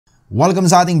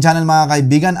Welcome sa ating channel mga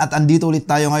kaibigan at andito ulit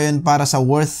tayo ngayon para sa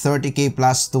worth 30k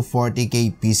plus to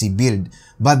 40k PC build.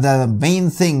 But the main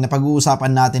thing na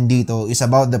pag-uusapan natin dito is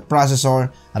about the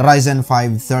processor Ryzen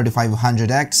 5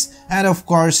 3500X and of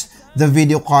course the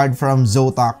video card from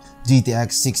Zotac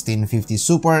GTX 1650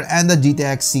 Super and the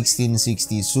GTX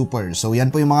 1660 Super. So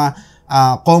yan po yung mga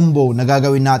combo na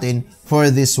gagawin natin for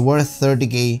this worth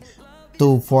 30k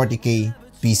to 40k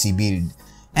PC build.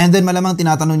 And then malamang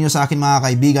tinatanong nyo sa akin mga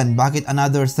kaibigan, bakit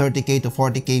another 30k to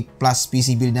 40k plus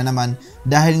PC build na naman?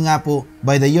 Dahil nga po,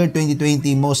 by the year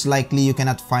 2020, most likely you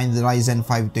cannot find the Ryzen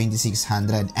 5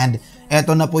 2600. And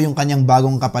eto na po yung kanyang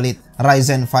bagong kapalit,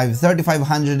 Ryzen 5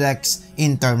 3500X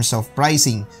in terms of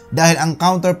pricing. Dahil ang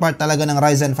counterpart talaga ng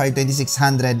Ryzen 5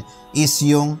 2600 is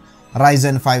yung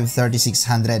Ryzen 5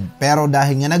 3600. Pero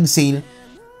dahil nga nag-sale,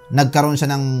 nagkaroon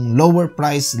siya ng lower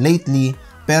price lately.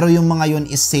 Pero yung mga yun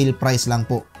is sale price lang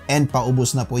po and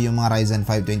paubos na po yung mga Ryzen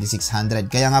 5 2600.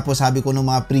 Kaya nga po sabi ko nung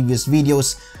mga previous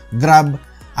videos, grab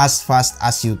as fast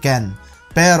as you can.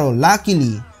 Pero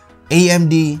luckily,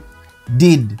 AMD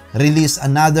did release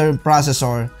another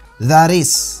processor that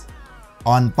is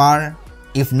on par,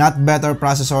 if not better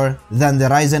processor than the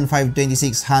Ryzen 5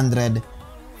 2600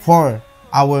 for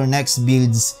our next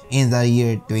builds in the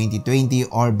year 2020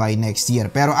 or by next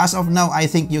year. Pero as of now, I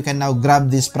think you can now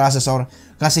grab this processor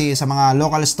kasi sa mga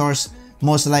local stores,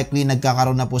 most likely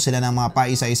nagkakaroon na po sila ng mga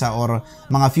paisa-isa or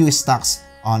mga few stocks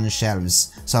on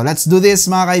shelves. So let's do this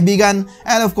mga kaibigan.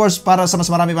 And of course, para sa mas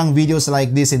marami pang videos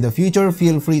like this in the future,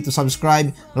 feel free to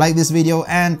subscribe, like this video,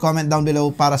 and comment down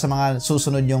below para sa mga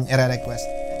susunod yung i-request.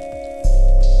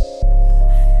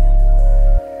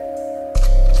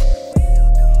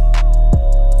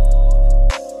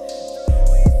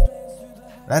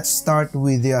 Let's start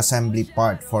with the assembly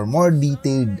part. For more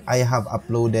detailed, I have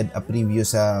uploaded a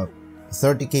previous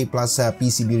 30k plus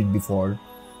PC build before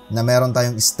na meron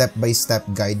tayong step-by-step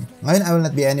guide. Ngayon, I will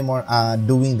not be anymore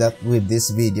doing that with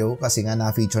this video kasi nga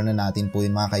na-feature na natin po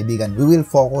yun mga kaibigan. We will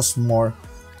focus more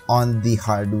on the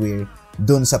hardware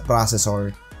dun sa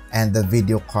processor and the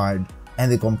video card and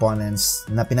the components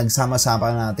na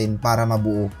pinagsama-sama natin para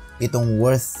mabuo itong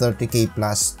worth 30k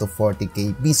plus to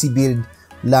 40k PC build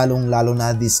lalong-lalo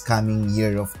na this coming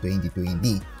year of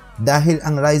 2020. Dahil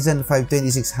ang Ryzen 5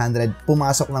 2600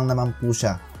 pumasok lang naman po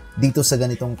siya dito sa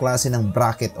ganitong klase ng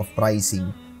bracket of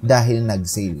pricing dahil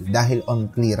nag-sale, dahil on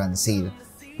clearance sale.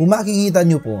 Kung makikita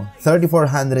nyo po,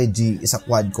 3400G is a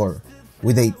quad-core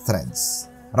with 8 threads.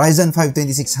 Ryzen 5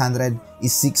 2600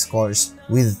 is 6 cores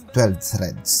with 12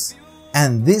 threads.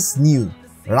 And this new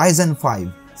Ryzen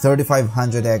 5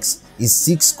 3500X is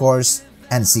 6 cores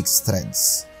and 6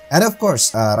 threads. And of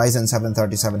course, Ryzen 7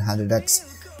 3700X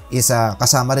is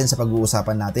kasama rin sa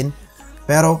pag-uusapan natin.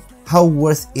 Pero, how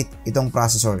worth it itong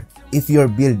processor if your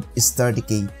build is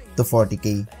 30k to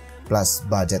 40k plus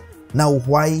budget? Now,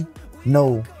 why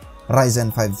no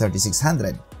Ryzen 5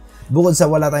 3600? Bukod sa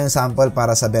wala tayong sample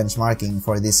para sa benchmarking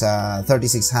for this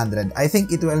 3600, I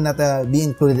think it will not be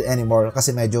included anymore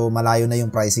kasi medyo malayo na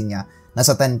yung pricing niya.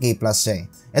 Nasa 10k plus siya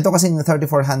eh. Ito kasing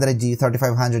 3400G,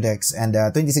 3500X, and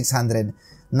 2600,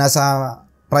 nasa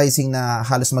pricing na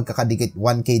halos magkakadikit,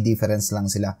 1k difference lang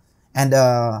sila. And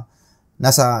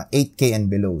nasa 8k and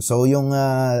below. So yung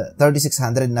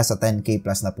 3600 nasa 10k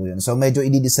plus na po yun. So medyo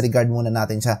i-disregard muna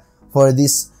natin siya for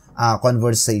this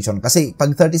conversation. Kasi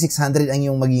pag 3600 ang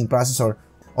yung magiging processor,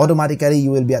 automatically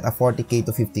you will be at a 40k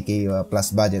to 50k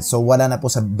plus budget. So wala na po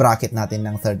sa bracket natin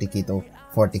ng 30k to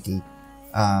 40k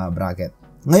bracket.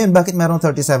 Ngayon, bakit meron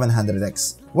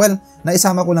 3700X? Well,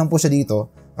 naisama ko lang po siya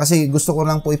dito kasi gusto ko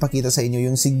lang po ipakita sa inyo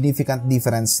yung significant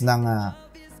difference ng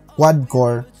quad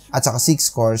core at saka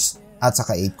 6 cores at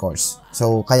saka 8 cores.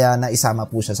 So, kaya naisama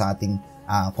po siya sa ating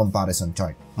comparison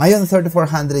chart. Ngayon,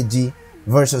 3400G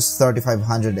versus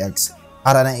 3500X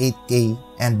para ng 8K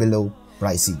and below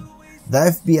pricing.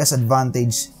 The FPS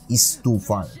advantage is too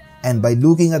far. And by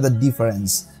looking at the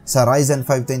difference sa Ryzen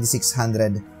 5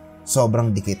 2600, sobrang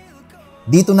dikit.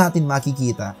 Dito natin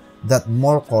makikita that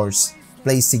more cores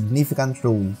play significant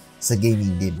role sa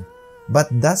gaming din. But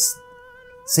does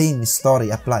same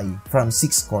story apply from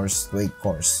 6 cores to 8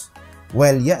 cores?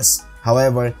 Well, yes.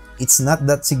 However, it's not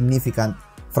that significant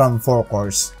from 4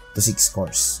 cores to 6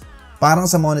 cores. Parang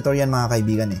sa monitor yan mga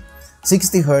kaibigan eh.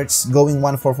 60Hz going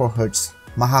 144Hz,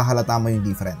 mahahalata mo yung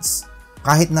difference.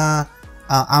 Kahit na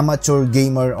amateur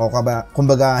gamer o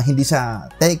kumbaga hindi siya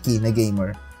techie na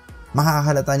gamer,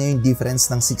 makakalata nyo yung difference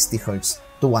ng 60Hz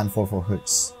to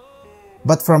 144Hz.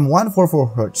 But from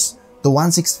 144Hz to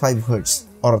 165Hz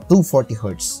or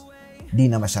 240Hz, di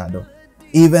na masyado.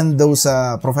 Even those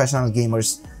professional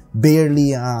gamers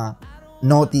barely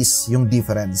notice yung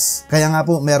difference. Kaya nga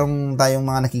po, merong tayong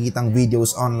mga nakikitang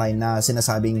videos online na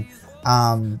sinasabing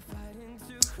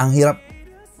ang hirap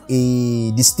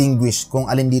i-distinguish kung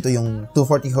alin dito yung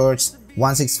 240Hz,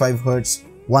 165Hz,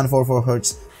 144Hz.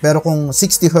 Pero kung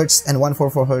 60Hz and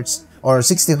 144Hz or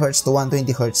 60Hz to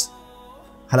 120Hz,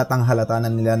 halatang halata na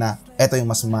nila na ito yung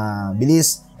mas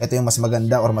mabilis, ito yung mas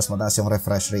maganda or mas mataas yung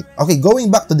refresh rate. Okay,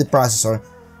 going back to the processor,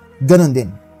 ganun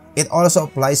din. It also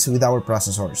applies with our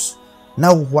processors.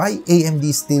 Now, why AMD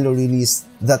still released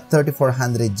that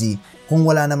 3400G kung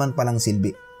wala naman palang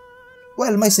silbi?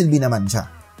 Well, may silbi naman siya.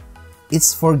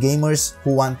 It's for gamers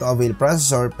who want to avail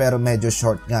processor pero medyo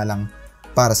short nga lang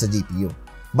para sa GPU.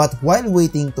 But while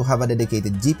waiting to have a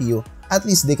dedicated GPU, at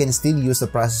least they can still use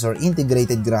the processor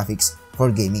integrated graphics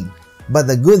for gaming. But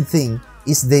the good thing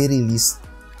is they released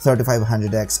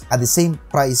 3500X at the same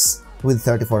price with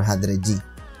 3400G.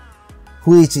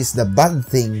 Which is the bad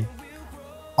thing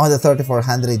on the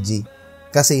 3400G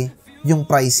kasi yung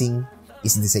pricing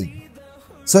is the same.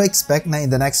 So expect na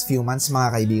in the next few months mga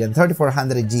kaibigan,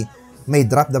 3400G may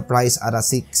drop the price at a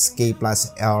 6K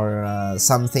plus or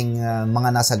something,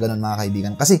 mga nasa ganun mga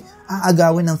kaibigan. Kasi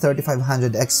aagawin ng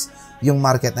 3500X yung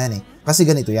market na yan eh. Kasi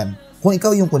ganito yan. Kung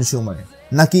ikaw yung consumer,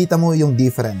 nakita mo yung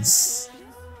difference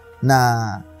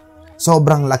na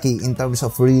sobrang laki in terms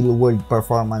of real world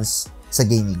performance sa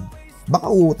gaming. Baka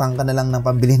uutang ka na lang ng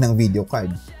pambili ng video card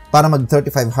para mag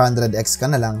 3500X ka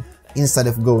na lang instead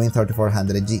of going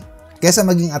 3400G. Kesa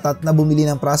maging atat na bumili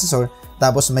ng processor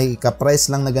tapos may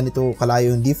ka-price lang na ganito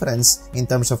kalayo yung difference in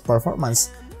terms of performance,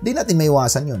 di natin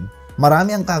maiwasan yun.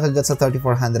 Marami ang kakagat sa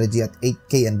 3400G at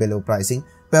 8K and below pricing,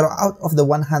 pero out of the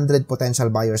 100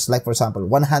 potential buyers, like for example,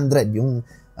 100 yung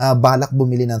balak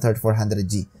bumili ng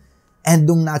 3400G, and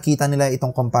nung nakita nila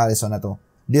itong comparison na to,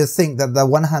 do you think that the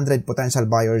 100 potential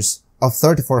buyers of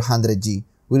 3400G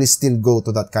will still go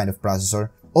to that kind of processor?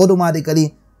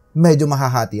 Automatically, medyo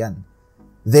mahahati yan.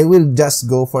 They will just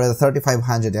go for the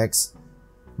 3500X.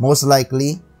 Most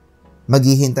likely,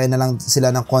 maghihintay na lang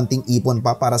sila ng konting ipon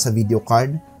pa para sa video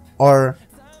card, or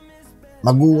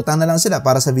mag-uutang na lang sila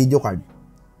para sa video card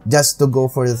just to go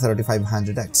for the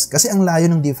 3500X. Kasi ang layo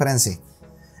ng difference eh.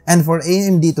 And for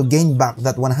AMD to gain back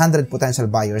that 100 potential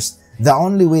buyers, the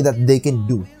only way that they can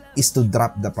do is to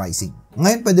drop the pricing.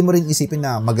 Ngayon, pwede mo rin isipin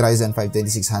na mag Ryzen 5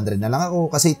 2600 na lang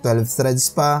ako kasi 12 threads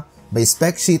pa. By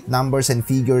spec sheet, numbers, and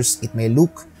figures, it may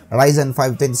look Ryzen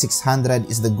 5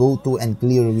 2600 is the go-to and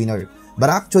clear winner.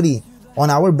 But actually, on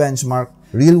our benchmark,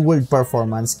 real-world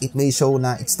performance, it may show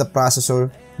na it's the processor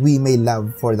we may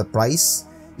love for the price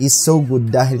is so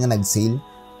good dahil nga nag-sale,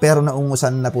 pero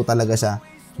naungusan na po talaga siya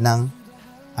ng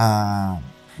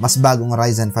mas bagong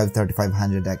Ryzen 5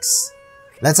 3500X.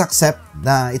 Let's accept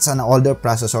na it's an older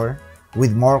processor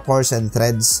with more cores and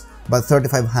threads, but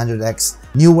 3500X,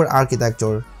 newer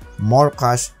architecture, more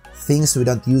cache, things we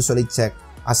don't usually check,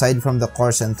 aside from the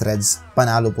cores and threads,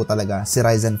 panalo po talaga si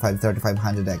Ryzen 5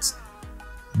 3500X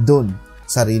dun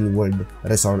sa real world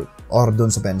result or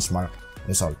dun sa benchmark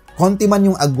result. Konti man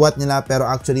yung agwat nila pero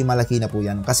actually malaki na po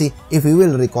yan. Kasi if we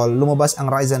will recall, lumabas ang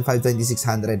Ryzen 5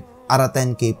 2600 at a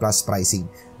 10K plus pricing.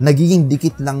 Nagiging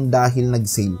dikit lang dahil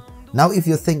nag-sale. Now, if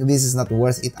you think this is not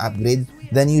worth it upgrade,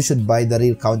 then you should buy the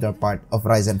real counterpart of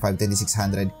Ryzen 5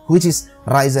 2600, which is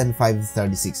Ryzen 5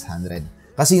 3600.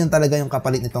 Kasi yun talaga yung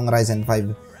kapalit nitong Ryzen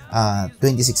 5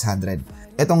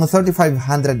 2600. Itong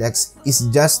 3500X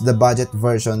is just the budget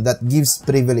version that gives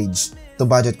privilege to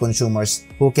budget consumers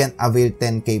who can avail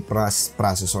 10K plus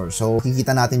processor. So,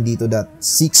 kikita natin dito that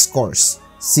 6 cores,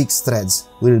 6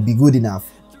 threads will be good enough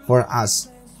for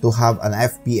us to have an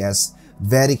FPS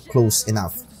very close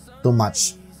enough to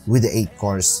match with the 8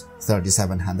 cores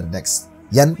 3700X.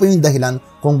 Yan po yung dahilan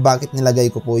kung bakit nilagay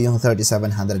ko po yung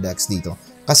 3700X dito.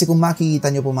 Kasi kung makikita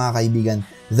nyo po mga kaibigan,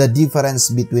 the difference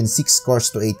between 6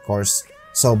 cores to 8 cores,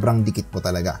 sobrang dikit po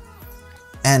talaga.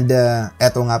 And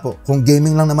eto nga po, kung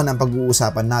gaming lang naman ang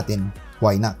pag-uusapan natin,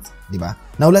 why not? Diba?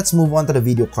 Now let's move on to the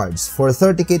video cards. For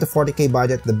 30K to 40K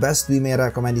budget, the best we may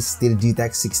recommend is still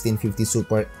GTX 1650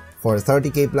 Super for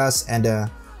 30K plus, and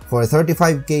for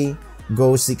 35K,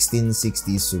 go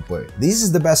 1660 Super. This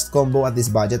is the best combo at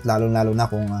this budget, lalo-lalo na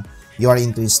kung you are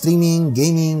into streaming,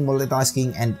 gaming,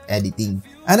 multitasking, and editing.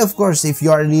 And of course, if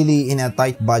you are really in a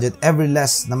tight budget, every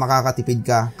less na makakatipid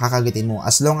ka, kakagitin mo,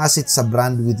 as long as it's a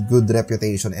brand with good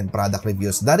reputation and product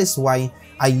reviews. That is why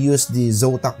I use the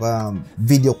Zotac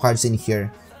video cards in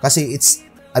here, kasi it's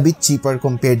a bit cheaper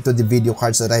compared to the video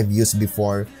cards that I've used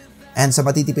before. And sa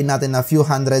matitipid natin na few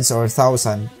hundreds or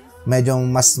thousand, medyo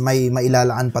mas may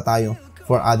mailalaan pa tayo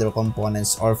for other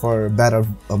components or for better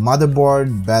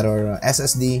motherboard, better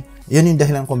SSD. Yun yung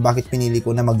dahilan kung bakit pinili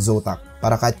ko na mag Zotac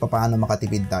para kahit papaano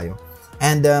makatipid tayo.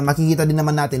 And makikita din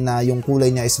naman natin na yung kulay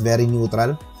niya is very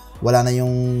neutral. Wala na yung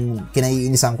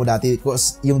kinaiinisan ko dati.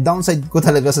 Yung downside ko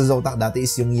talaga sa Zotac dati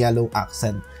is yung yellow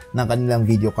accent ng kanilang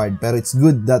video card. Pero it's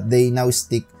good that they now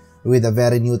stick with a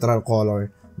very neutral color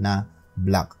na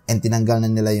black. And tinanggal na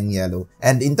nila yung yellow.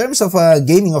 And in terms of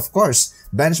gaming, of course,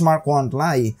 benchmark won't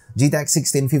lie. GTX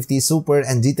 1650 Super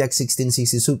and GTX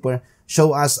 1660 Super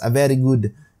show us a very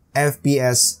good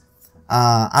FPS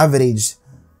average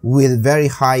with very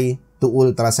high to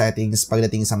ultra settings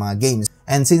pagdating sa mga games.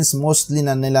 And since mostly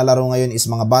na nilalaro ngayon is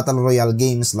mga Battle Royale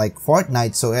games like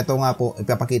Fortnite, so eto nga po,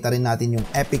 ipapakita rin natin yung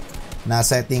epic na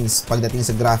settings pagdating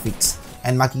sa graphics.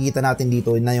 And makikita natin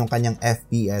dito na yung kanyang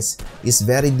FPS is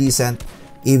very decent.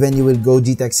 Even you will go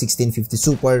GTX 1650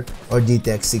 Super or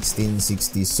GTX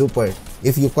 1660 Super.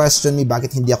 If you question me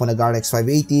bakit hindi ako nag-RX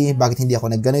 580, bakit hindi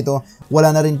ako nagganito, wala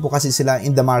na rin po kasi sila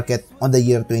in the market on the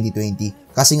year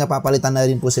 2020. Kasi nga papalitan na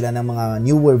rin po sila ng mga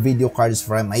newer video cards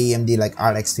from AMD like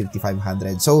RX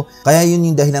 5500. So, kaya yun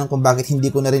yung dahilan kung bakit hindi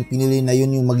ko na rin pinili na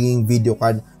yun yung magiging video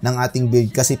card ng ating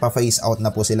build kasi pa-phase out na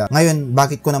po sila. Ngayon,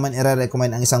 bakit ko naman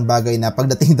i-recommend ang isang bagay na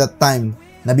pagdating that time,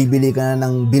 nabibili ka na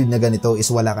ng build na ganito is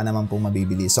wala ka naman pong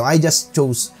mabibili. So, I just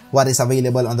chose what is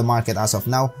available on the market as of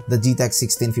now, the GTX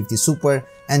 1650 Super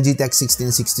and GTX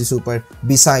 1660 Super.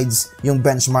 Besides, yung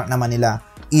benchmark naman nila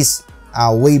is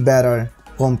way better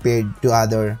compared to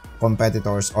other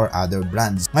competitors or other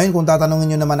brands. Ngayon, kung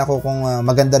tatanungin nyo naman ako kung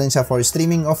maganda rin siya for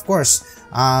streaming, of course,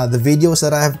 the videos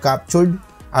that I have captured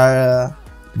are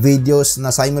videos na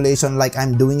simulation like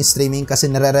I'm doing streaming kasi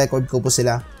nare-record ko po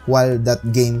sila while that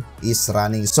game is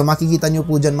running. So makikita nyo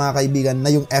po dyan mga kaibigan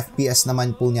na yung FPS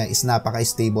naman po niya is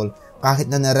napaka-stable kahit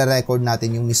na nare-record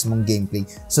natin yung mismong gameplay.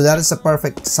 So that is a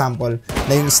perfect example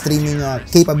na yung streaming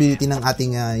capability ng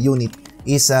ating unit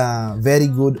is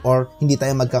very good or hindi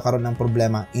tayo magkakaroon ng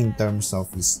problema in terms of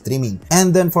streaming.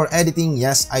 And then for editing,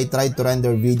 yes, I tried to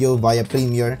render video via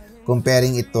Premiere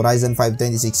comparing it to Ryzen 5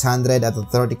 2600 at a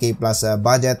 30k plus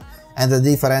budget, and the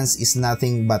difference is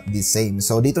nothing but the same.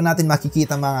 So dito natin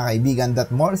makikita mga kaibigan that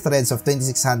more threads of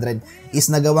 2600 is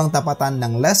nagawang tapatan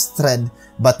ng less thread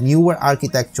but newer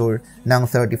architecture ng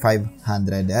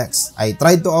 3500X. I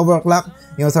tried to overclock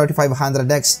yung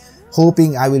 3500X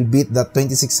hoping I will beat the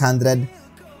 2600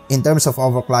 in terms of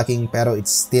overclocking, pero it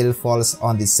still falls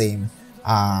on the same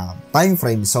time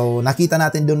frame. So nakita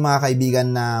natin dun mga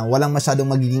kaibigan na walang masyadong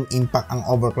magiging impact ang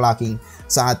overclocking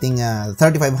sa ating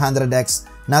 3500X,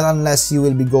 not unless you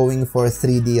will be going for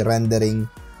 3D rendering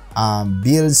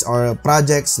builds or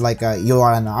projects like you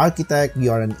are an architect,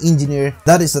 you are an engineer.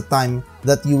 That is the time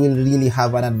that you will really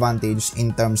have an advantage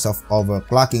in terms of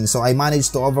overclocking. So I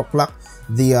managed to overclock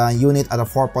the unit at a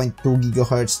 4.2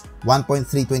 GHz,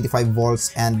 1.325 volts,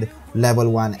 and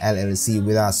level 1 LLC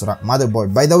with ASROCK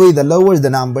motherboard. By the way, the lower the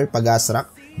number pag ASROCK,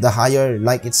 the higher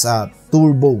like it's a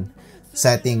turbo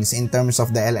settings in terms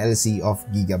of the LLC of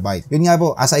gigabyte. Yun nga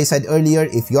po, as I said earlier,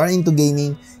 if you are into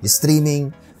gaming,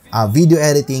 streaming, video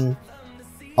editing,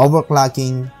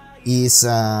 overclocking is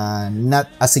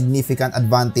not a significant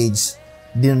advantage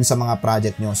din sa mga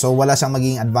project nyo. So wala siyang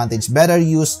magiging advantage. Better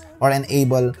use or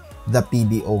enable the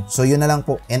PBO. So yun na lang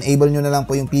po, enable nyo na lang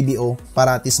po yung PBO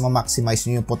para at least ma-maximize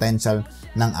nyo yung potential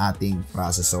ng ating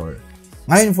processor.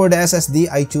 Ngayon for the SSD,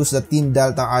 I choose the Team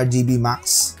Delta RGB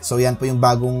Max. So yan po yung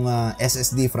bagong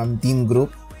SSD from Team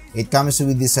Group. It comes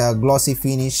with this glossy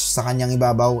finish sa kanyang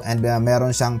ibabaw and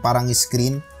meron siyang parang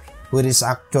screen which is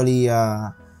actually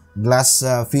glass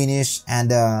finish and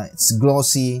it's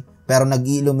glossy pero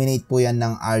nag-illuminate po yan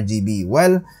ng RGB.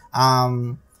 Well,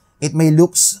 it may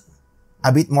looks a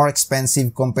bit more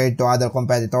expensive compared to other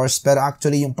competitors, pero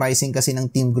actually yung pricing kasi ng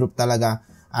Team Group talaga,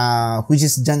 which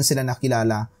is dyan sila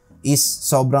nakilala, is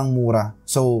sobrang mura.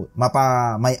 So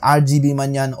may RGB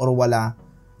man yan or wala,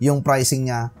 yung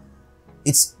pricing niya,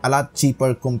 it's a lot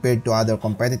cheaper compared to other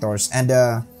competitors. And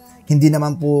hindi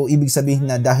naman po ibig sabihin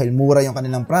na dahil mura yung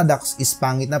kanilang products is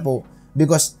pangit na po,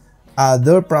 because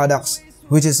their products,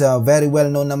 which is very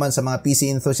well known naman sa mga PC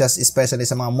enthusiasts, especially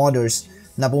sa mga modders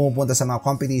na pumupunta sa mga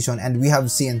competition, and we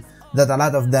have seen that a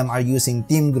lot of them are using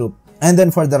Team Group. And then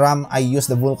for the RAM, I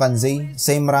use the VULKAN Z,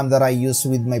 same RAM that I used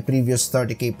with my previous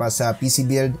 30k plus PC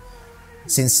build,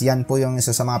 since yan po yung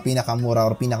isa sa mga pinakamura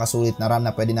or pinakasulit na RAM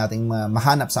na pwede nating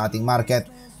mahanap sa ating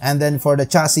market. And then for the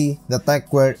chassis, the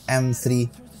Tecware M3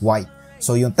 White.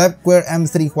 So yung Tecware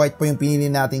M3 White po yung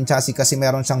pinili nating chassis kasi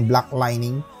meron siyang black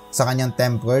lining sa kanyang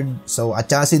tempered. So a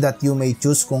chassis that you may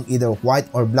choose kung either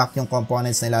white or black yung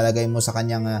components na ilalagay mo sa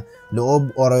kanyang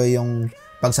loob or yung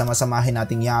pagsamasamahin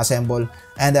nating i-assemble.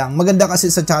 And ang maganda kasi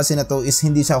sa chassis na to is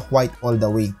hindi siya white all the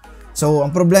way. So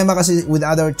ang problema kasi with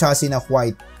other chassis na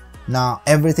white, na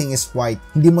everything is white,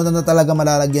 hindi mo na talaga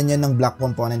malalagyan yan ng black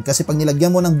component. Kasi pag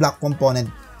nilagyan mo ng black component,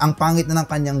 ang pangit na ng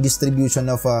kanyang distribution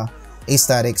of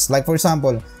aesthetics. Like for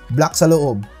example, black sa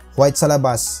loob, white sa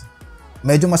labas,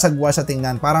 medyo masagwa sa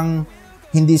tingnan, parang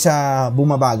hindi siya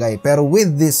bumabagay. Pero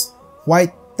with this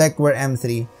white Tecware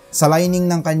M3, sa lining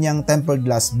ng kanyang tempered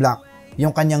glass, black,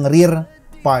 yung kanyang rear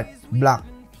part, black,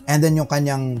 and then yung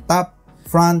kanyang top,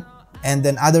 front, and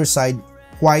then other side,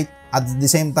 white, at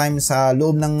the same time sa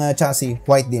loob ng chassis,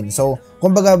 white din. So,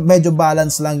 kumbaga medyo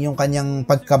balance lang yung kanyang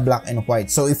pagka-black and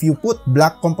white. So, if you put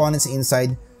black components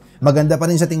inside, maganda pa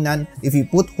rin siya tingnan. If you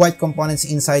put white components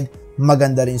inside,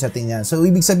 maganda rin siya tingnan. So,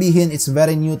 ibig sabihin, it's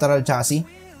very neutral chassis.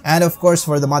 And of course,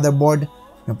 for the motherboard,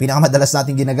 yung pinakamadalas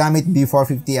natin ginagamit,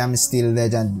 B450M Steel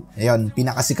Legend. Ayun,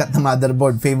 pinakasikat na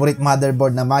motherboard, favorite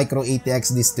motherboard na Micro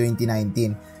ATX this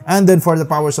 2019. And then for the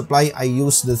power supply, I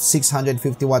use the 650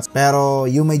 watts. Pero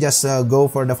you may just go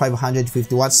for the 550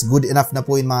 watts. Good enough na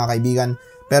po yun mga kaibigan.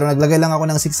 Pero naglagay lang ako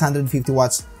ng 650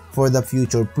 watts for the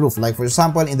future proof. Like for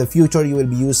example, in the future, you will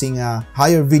be using a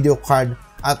higher video card.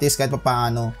 At least kahit pa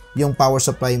paano, yung power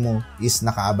supply mo is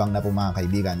nakaabang na po mga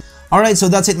kaibigan. Alright, so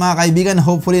that's it mga kaibigan.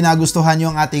 Hopefully nagustuhan nyo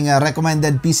ang ating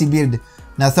recommended PC build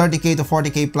na 30k to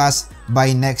 40k plus by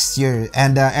next year.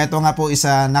 And eto nga po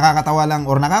isa nakakatawa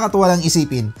lang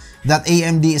isipin that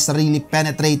AMD is really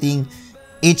penetrating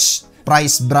each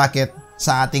price bracket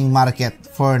sa ating market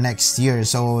for next year.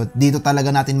 So dito talaga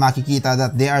natin makikita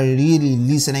that they are really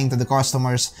listening to the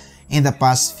customers in the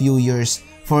past few years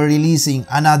for releasing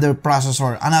another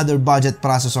processor, another budget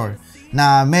processor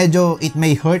na medyo it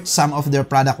may hurt some of their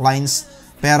product lines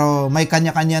pero may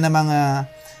kanya-kanya na mga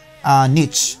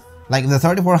niche. Like the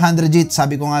 3400G,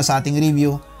 sabi ko nga sa ating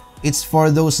review, it's for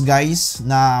those guys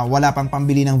na wala pang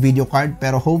pambili ng video card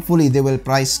pero hopefully they will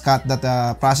price cut that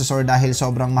processor dahil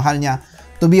sobrang mahal niya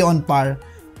to be on par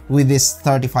with this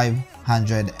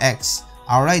 3500X.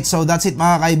 Alright, so that's it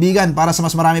mga kaibigan. Para sa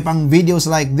mas marami pang videos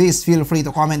like this, feel free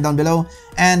to comment down below.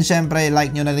 And syempre,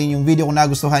 like nyo na rin yung video kung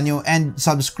nagustuhan nyo. And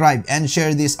subscribe and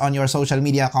share this on your social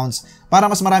media accounts para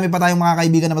mas marami pa tayong mga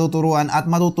kaibigan na matuturuan at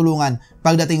matutulungan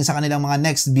pagdating sa kanilang mga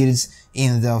next builds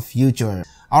in the future.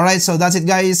 Alright, so that's it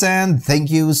guys and thank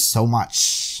you so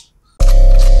much.